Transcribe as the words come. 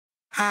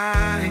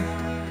I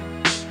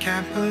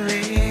can't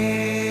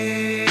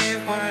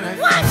believe what I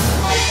feel.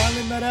 I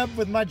finally met up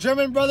with my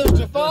German brother,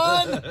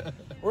 Stefan.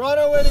 We're on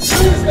our way to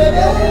Greece, baby!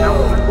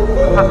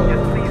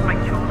 Passengers, please make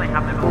sure they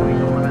have their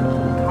belongings on them at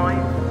all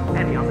times.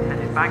 Any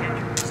unattended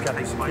baggage. Just got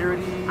the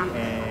security,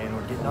 and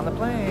we're getting on the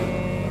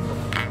plane.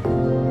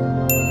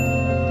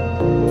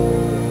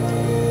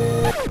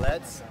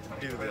 Let's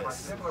do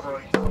this.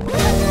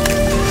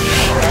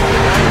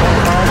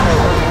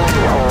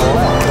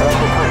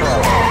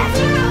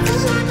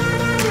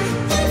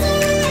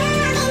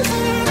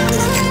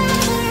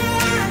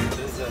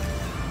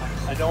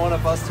 I don't want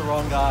to bust the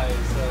wrong guy,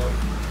 so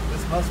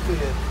this must be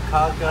it.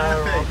 Kaka. I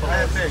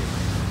have faith.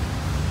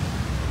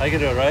 I can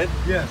do it, right?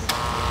 Yes.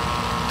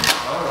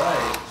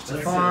 Alright.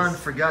 Stefan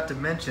forgot to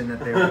mention that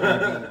there were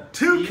going to be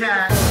 2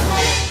 cats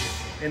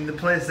in the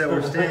place that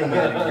we're staying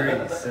at in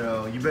Greece,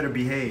 so you better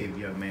behave,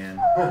 young man.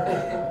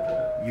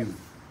 You.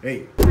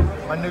 Hey.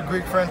 My new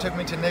Greek friend took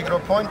me to Negro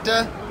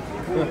Ponte.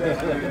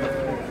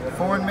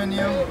 Foreign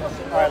menu.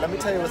 Alright, let me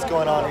tell you what's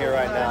going on here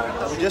right now.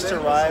 We just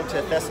arrived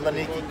to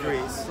Thessaloniki,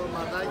 Greece.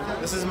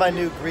 This is my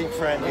new Greek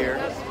friend here.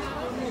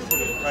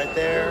 Right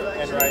there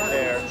and right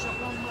there.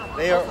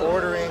 They are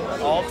ordering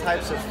all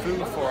types of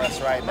food for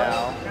us right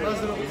now.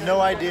 No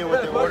idea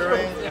what they're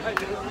ordering.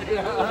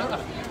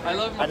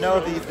 I know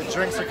the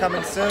drinks are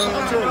coming soon.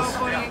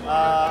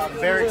 I'm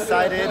very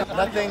excited.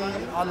 Nothing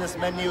on this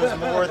menu is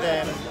more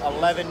than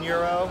 11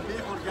 euro.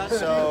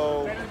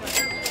 So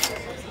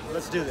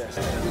let's do this.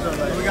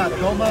 We got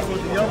domas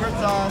with the yogurt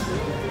sauce,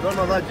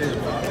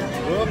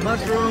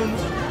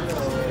 mushrooms,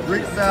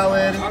 Greek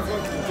salad.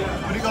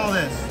 What do you call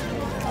this?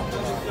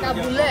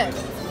 Tabbouleh.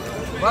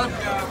 What?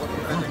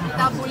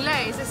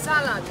 Tabbouleh is a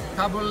salad.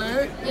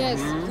 Tabbouleh? Yes,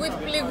 with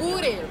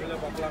pliguri.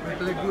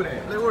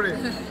 Pliguri.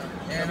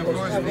 And of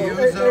course the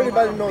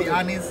ouzo, the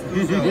anis.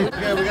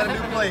 Okay, we got a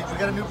new plate. We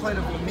got a new plate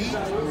of meat.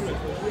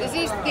 This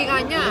is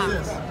tiganya. What is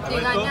this?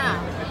 Tiganya.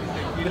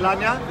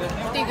 Pilanya?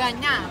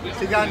 Tiganya.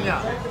 Tiganya.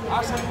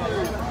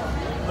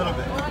 A little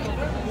bit.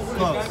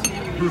 Close.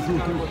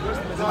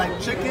 Is it like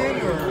chicken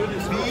or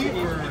beef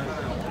or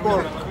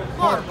pork?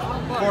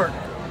 Pork.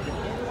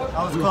 I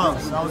was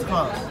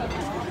close.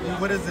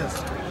 What is this?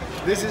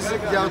 This is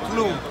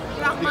yautlu.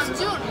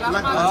 Lahmacun.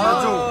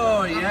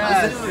 Oh,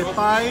 yes. This is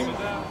pie,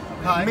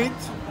 meat,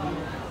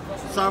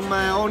 some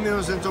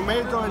onions and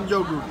tomato and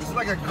yogurt. Is it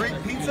like a Greek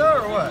pizza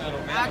or what?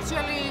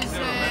 Actually, it's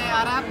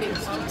Arabic.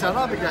 It's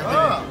Arabic, I think.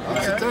 Oh,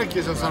 It's okay.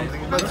 Turkish or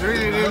something, but it's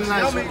really, really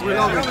nice. Yummy. We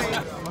love it.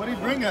 What did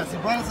he bring us? He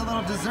brought us a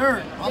little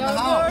dessert on the Yogurt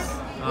house.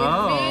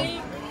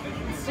 with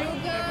milk,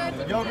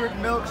 sugar, Yogurt,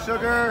 milk,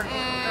 sugar.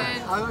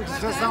 and I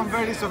just some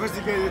very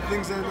sophisticated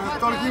things, and I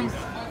told him,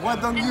 why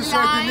don't you And say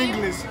it lime. in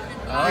English? He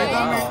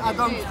told me, I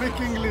don't speak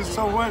English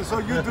so well, so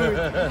you do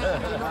it.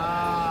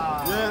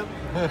 Yeah,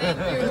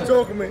 you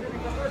talk me.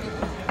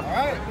 All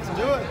right, let's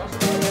do it.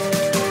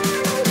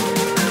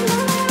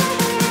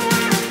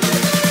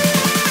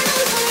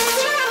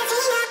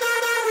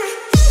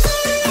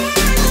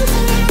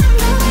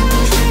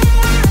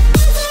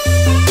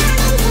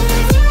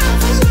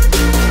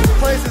 The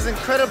place is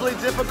incredibly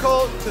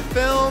difficult to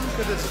film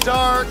because it's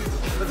dark,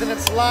 but then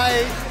it's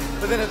light,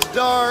 but then it's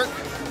dark.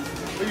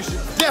 But you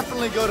should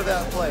definitely go to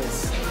that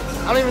place.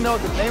 I don't even know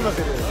what the name of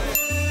it is.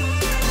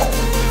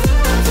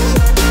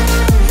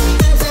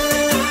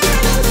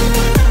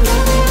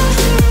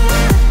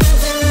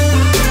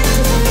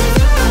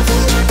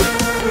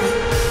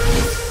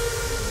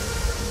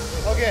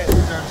 Okay,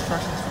 these are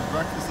instructions for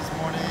breakfast this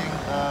morning.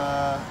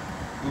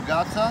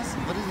 Bugatsas.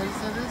 What is, how do you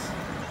say this?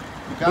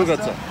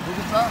 Bugatsa.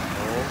 Bugatsa?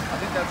 I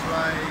think that's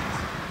right.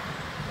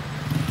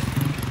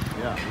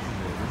 Yeah.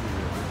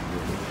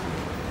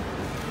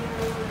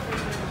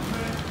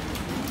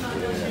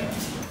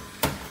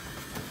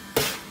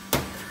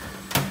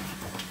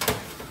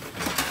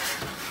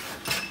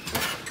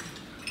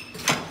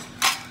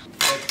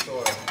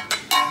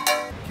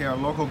 Okay, our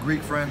local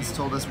Greek friends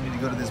told us we need to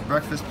go to this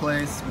breakfast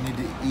place. We need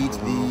to eat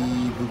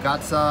the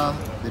bugatsa,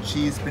 the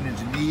cheese, spinach,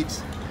 and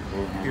meat.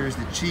 Here's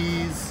the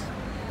cheese.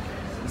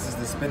 This is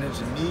the spinach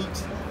and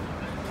meat.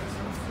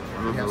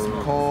 We have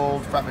some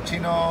cold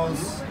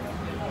frappuccinos.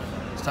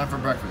 It's time for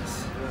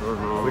breakfast.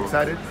 Are we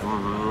excited?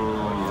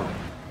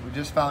 We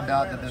just found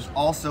out that there's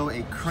also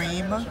a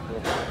cream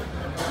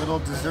little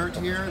dessert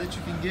here that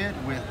you can get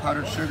with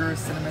powdered sugar,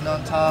 cinnamon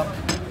on top.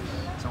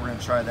 So we're gonna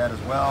try that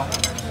as well.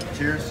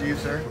 Cheers to you,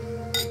 sir.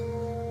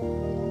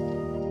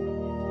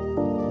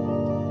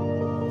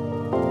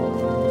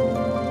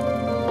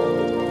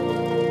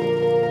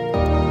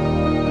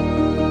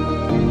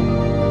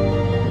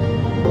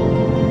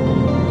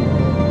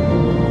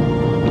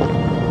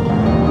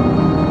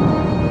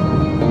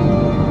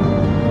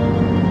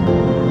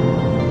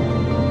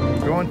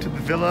 Going to the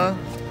villa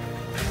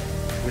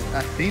with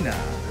Athena.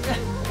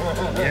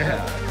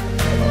 Yeah.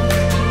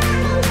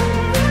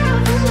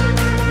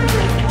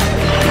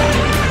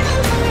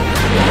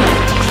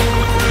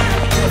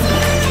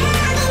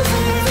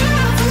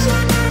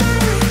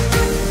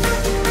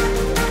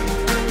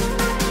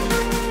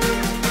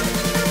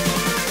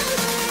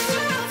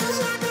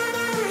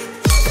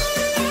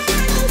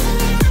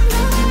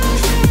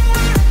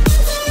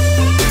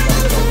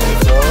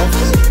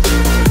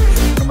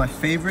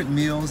 favorite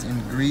meals in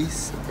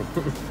Greece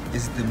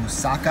is the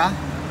moussaka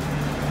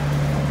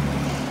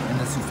and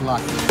the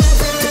souvlaki.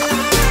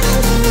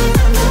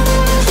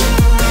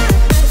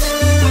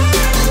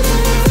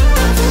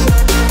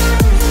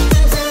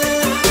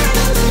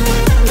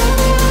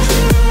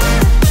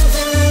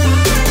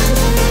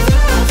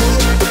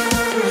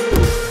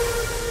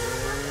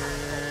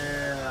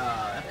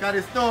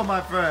 Stole,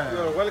 my friend.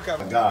 You're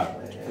welcome.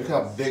 God, look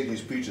how big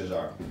these pizzas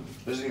are.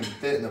 Doesn't even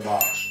fit in the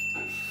box.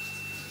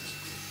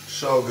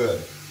 So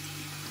good.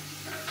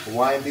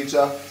 Hawaiian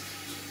pizza.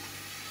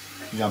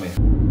 Yummy.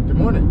 Good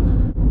morning.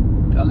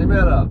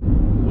 Kalimera.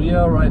 We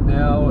are right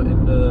now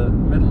in the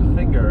middle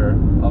finger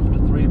of the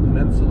three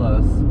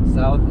peninsulas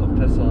south of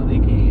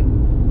Thessaloniki.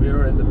 We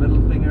are in the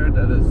middle finger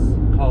that is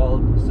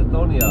called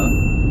Sithonia,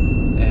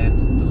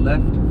 and the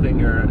left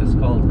finger is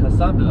called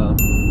Kassandra,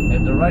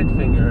 and the right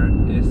finger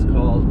is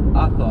called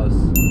Athos.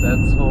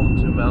 That's home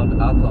to Mount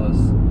Athos,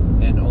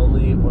 and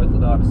only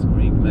Orthodox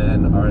Greek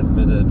men are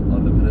admitted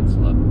on the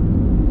peninsula.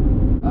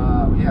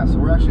 Yeah, so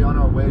we're actually on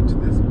our way to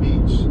this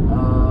beach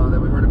that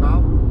we heard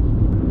about.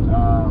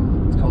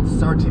 It's called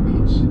Sardi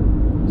Beach.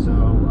 So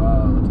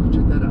let's go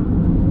check that out.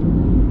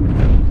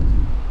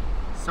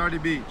 Sardi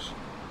Beach.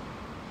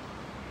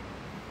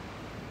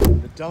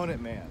 The Donut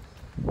Man.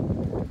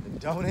 The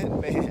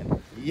Donut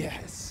Man.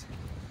 Yes.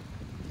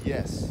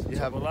 Yes. You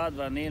have Chocolate,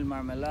 vanilla,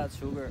 marmalade,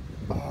 sugar.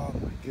 Oh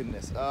my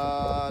goodness.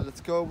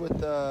 Let's go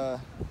with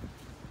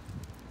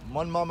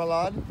one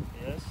marmalade.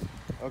 Yes.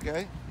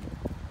 Okay.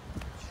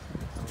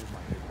 Oh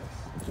my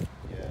goodness.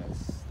 Yes.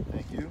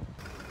 Thank you.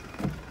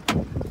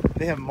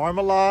 They have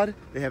marmalade.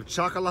 They have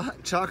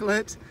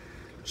chocolate,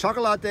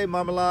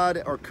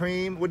 marmalade, or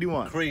cream. What do you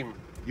want? Cream.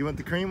 You want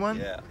the cream one?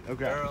 Yeah.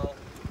 Okay. Girl.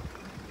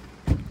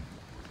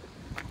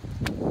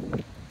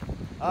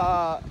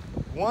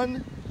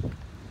 One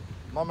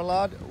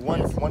marmalade,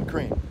 one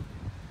cream.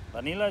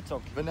 Vanilla,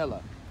 chocolate.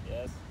 Vanilla.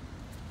 Yes.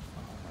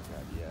 Oh my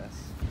god, yes.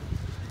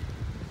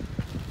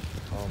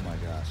 Oh my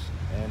gosh.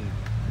 And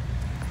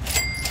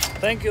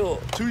Thank you.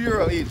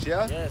 €2 each,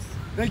 yeah? Yes.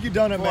 Thank you,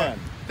 Donut Man.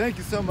 Thank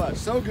you so much.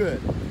 So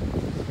good.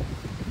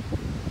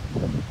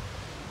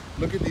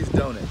 Look at these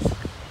donuts.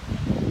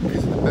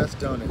 These are the best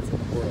donuts in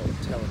the world, I'm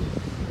telling you.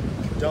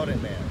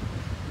 Donut Man.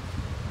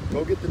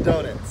 Go get the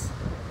donuts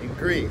in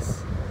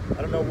Greece.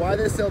 I don't know why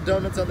they sell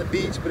donuts on the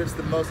beach, but it's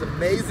the most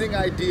amazing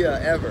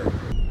idea ever.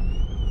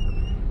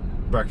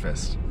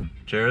 Breakfast.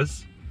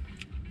 Cheers.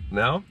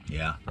 Now?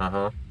 Yeah.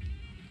 Uh-huh.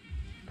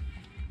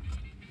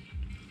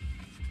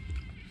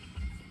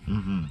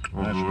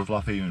 Nice and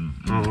fluffy and.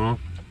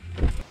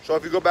 So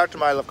if you go back to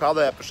my Locale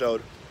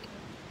episode,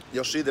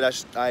 you'll see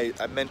that I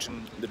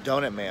mentioned the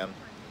Donut Man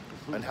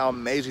and how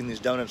amazing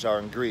these donuts are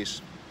in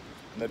Greece.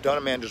 And the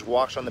Donut Man just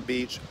walks on the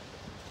beach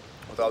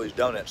with all these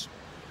donuts.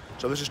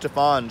 So this is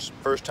Stefan's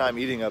first time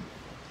eating a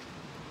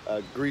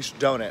Greek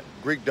donut.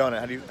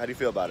 How do you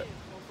feel about it?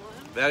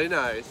 Very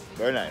nice.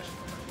 Very nice.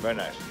 Very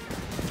nice.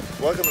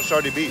 Welcome to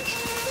Sardi Beach.